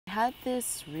Had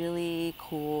this really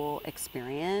cool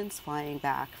experience flying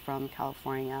back from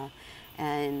California,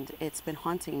 and it's been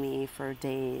haunting me for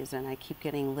days, and I keep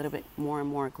getting a little bit more and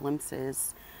more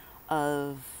glimpses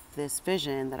of this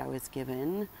vision that I was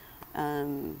given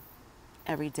um,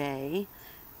 every day,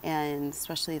 and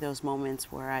especially those moments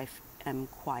where am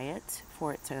quiet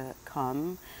for it to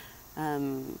come.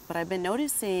 But I've been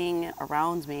noticing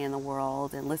around me in the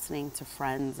world and listening to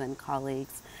friends and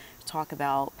colleagues talk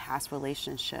about past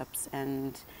relationships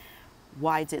and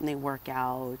why didn't they work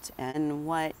out. And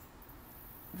what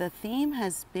the theme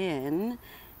has been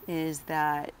is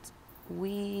that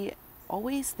we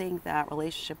always think that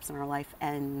relationships in our life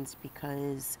end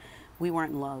because we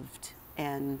weren't loved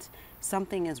and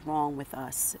something is wrong with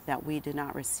us, that we did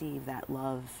not receive that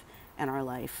love in our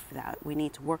life, that we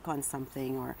need to work on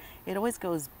something, or it always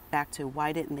goes back to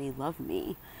why didn't they love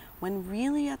me, when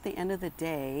really at the end of the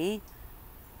day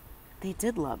they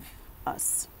did love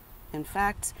us. In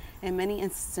fact, in many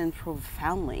instances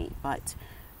profoundly, but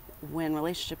when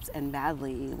relationships end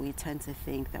badly, we tend to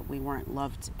think that we weren't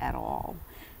loved at all,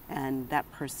 and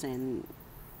that person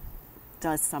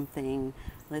does something,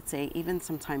 let's say even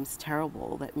sometimes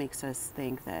terrible, that makes us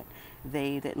think that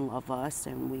they didn't love us,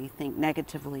 and we think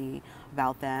negatively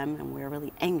about them and we're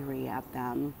really angry at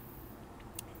them.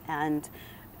 And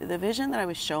the vision that I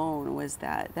was shown was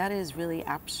that that is really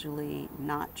actually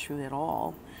not true at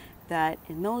all. That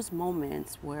in those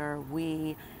moments where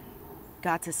we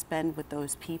got to spend with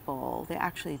those people, they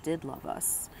actually did love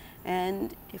us.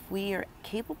 And if we are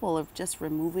capable of just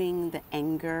removing the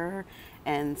anger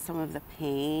and some of the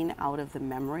pain out of the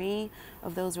memory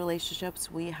of those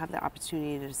relationships, we have the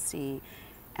opportunity to see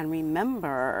and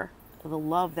remember the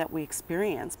love that we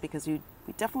experience, because we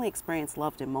definitely experience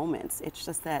love in moments. It's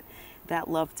just that that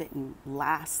love didn't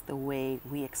last the way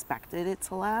we expected it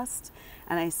to last.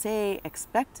 And I say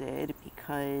expected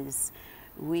because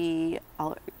the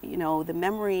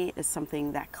memory is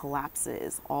something that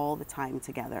collapses all the time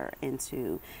together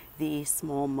into these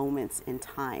small moments in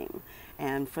time.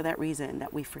 And for that reason,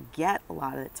 that we forget a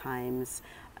lot of the times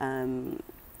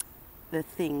the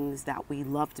things that we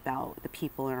loved about the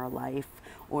people in our life,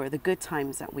 or the good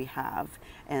times that we have,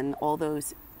 and all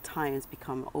those times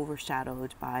become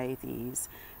overshadowed by these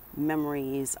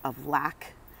memories of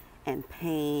lack and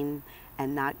pain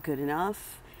and not good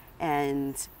enough.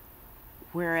 And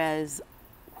whereas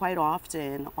quite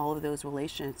often all of those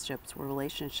relationships were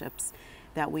relationships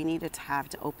that we needed to have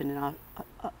to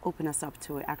open us up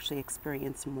to actually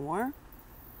experience more.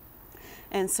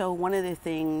 And so one of the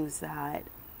things that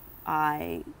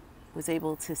I was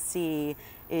able to see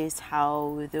is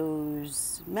how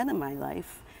those men in my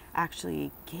life actually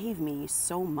gave me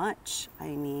so much. I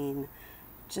mean,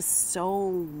 just so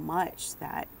much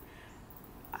that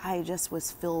I just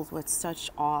was filled with such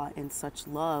awe and such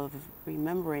love,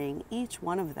 remembering each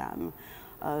one of them,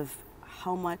 of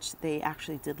how much they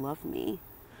actually did love me.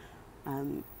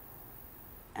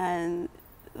 And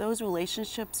those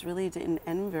relationships really didn't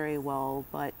end very well,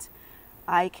 but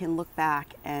I can look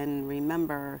back and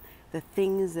remember the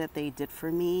things that they did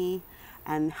for me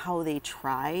and how they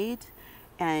tried,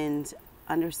 and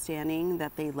understanding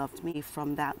that they loved me.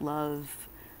 From that love,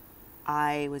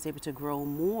 I was able to grow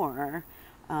more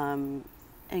and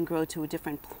grow to a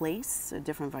different place, a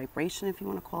different vibration, if you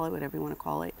want to call it, whatever you want to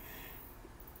call it,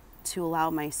 to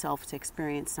allow myself to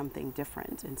experience something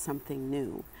different and something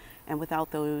new. And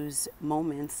without those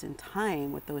moments in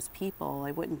time with those people,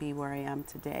 I wouldn't be where I am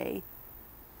today.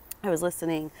 I was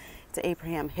listening to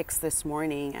Abraham Hicks this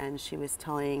morning, and she was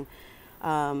telling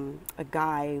a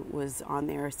guy was on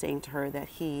there saying to her that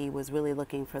he was really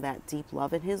looking for that deep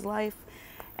love in his life,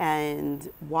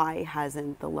 and why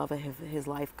hasn't the love of his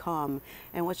life come?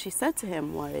 And what she said to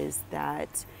him was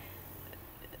that,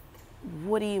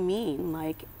 what do you mean?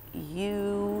 Like,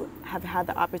 you have had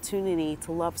the opportunity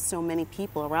to love so many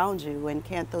people around you, and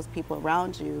can't those people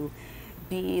around you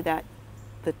be that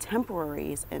the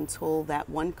temporaries until that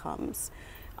one comes?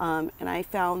 And I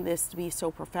found this to be so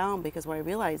profound, because what I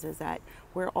realize is that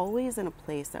we're always in a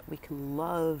place that we can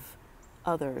love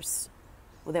others,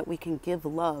 that we can give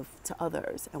love to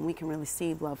others, and we can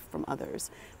receive love from others.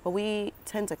 But we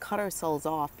tend to cut ourselves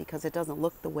off because it doesn't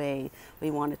look the way we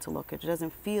want it to look. It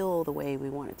doesn't feel the way we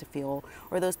want it to feel,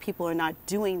 or those people are not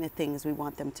doing the things we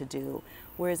want them to do.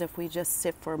 Whereas if we just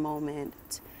sit for a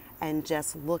moment and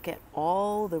just look at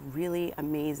all the really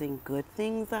amazing good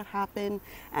things that happen,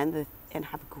 and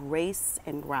have grace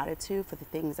and gratitude for the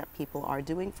things that people are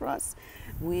doing for us,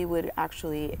 we would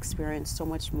actually experience so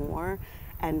much more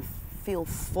and feel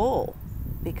full,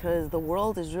 because the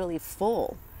world is really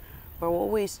full. But we're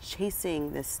always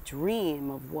chasing this dream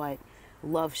of what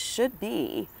love should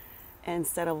be,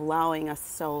 instead of allowing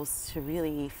ourselves to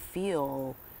really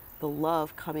feel the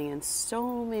love coming in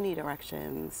so many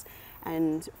directions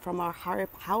and from our higher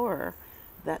power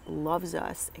that loves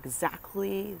us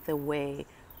exactly the way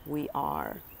we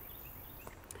are.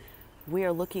 We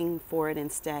are looking for it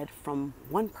instead from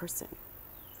one person,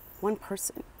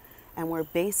 and we're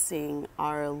basing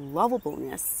our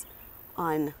lovableness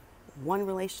on one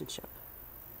relationship.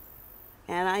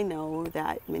 And I know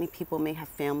that many people may have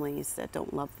families that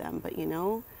don't love them, but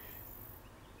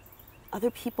other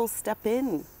people step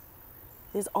in.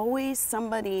 There's always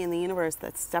somebody in the universe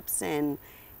that steps in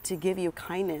to give you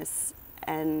kindness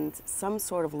and some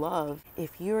sort of love.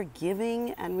 If you're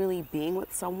giving and really being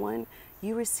with someone,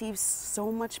 you receive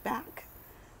so much back,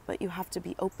 but you have to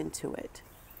be open to it.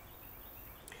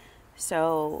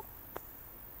 So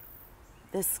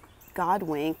this God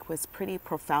wink was pretty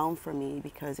profound for me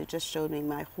because it just showed me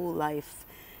my whole life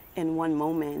in one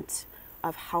moment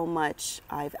of how much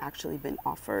I've actually been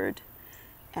offered.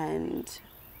 And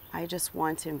I just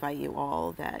want to invite you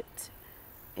all that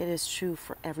it is true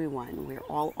for everyone. We're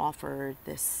all offered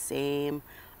the same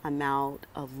amount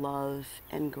of love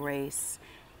and grace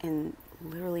in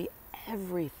literally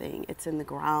everything. It's in the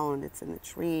ground, it's in the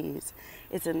trees,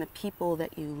 it's in the people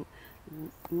that you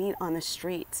meet on the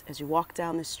street. As you walk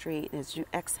down the street, as you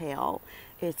exhale,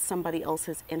 it's somebody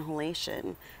else's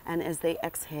inhalation. And as they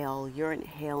exhale, you're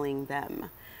inhaling them.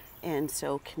 And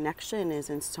so connection is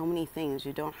in so many things.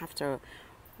 You don't have to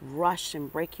rush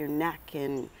and break your neck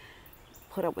and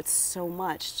put up with so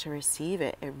much to receive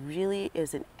it. It really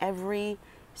is in every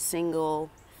single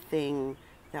thing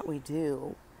that we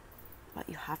do. But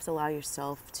you have to allow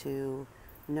yourself to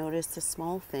notice the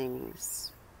small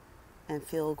things and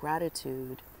feel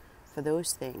gratitude for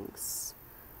those things.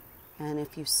 And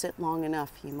if you sit long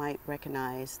enough, you might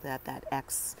recognize that that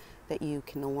ex that you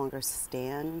can no longer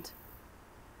stand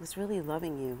was really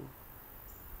loving you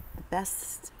the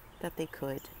best that they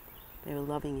could. They were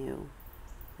loving you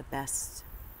the best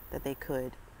that they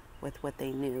could with what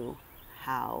they knew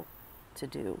how to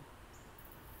do.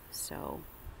 So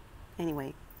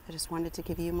anyway, I just wanted to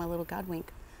give you my little God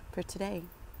wink for today.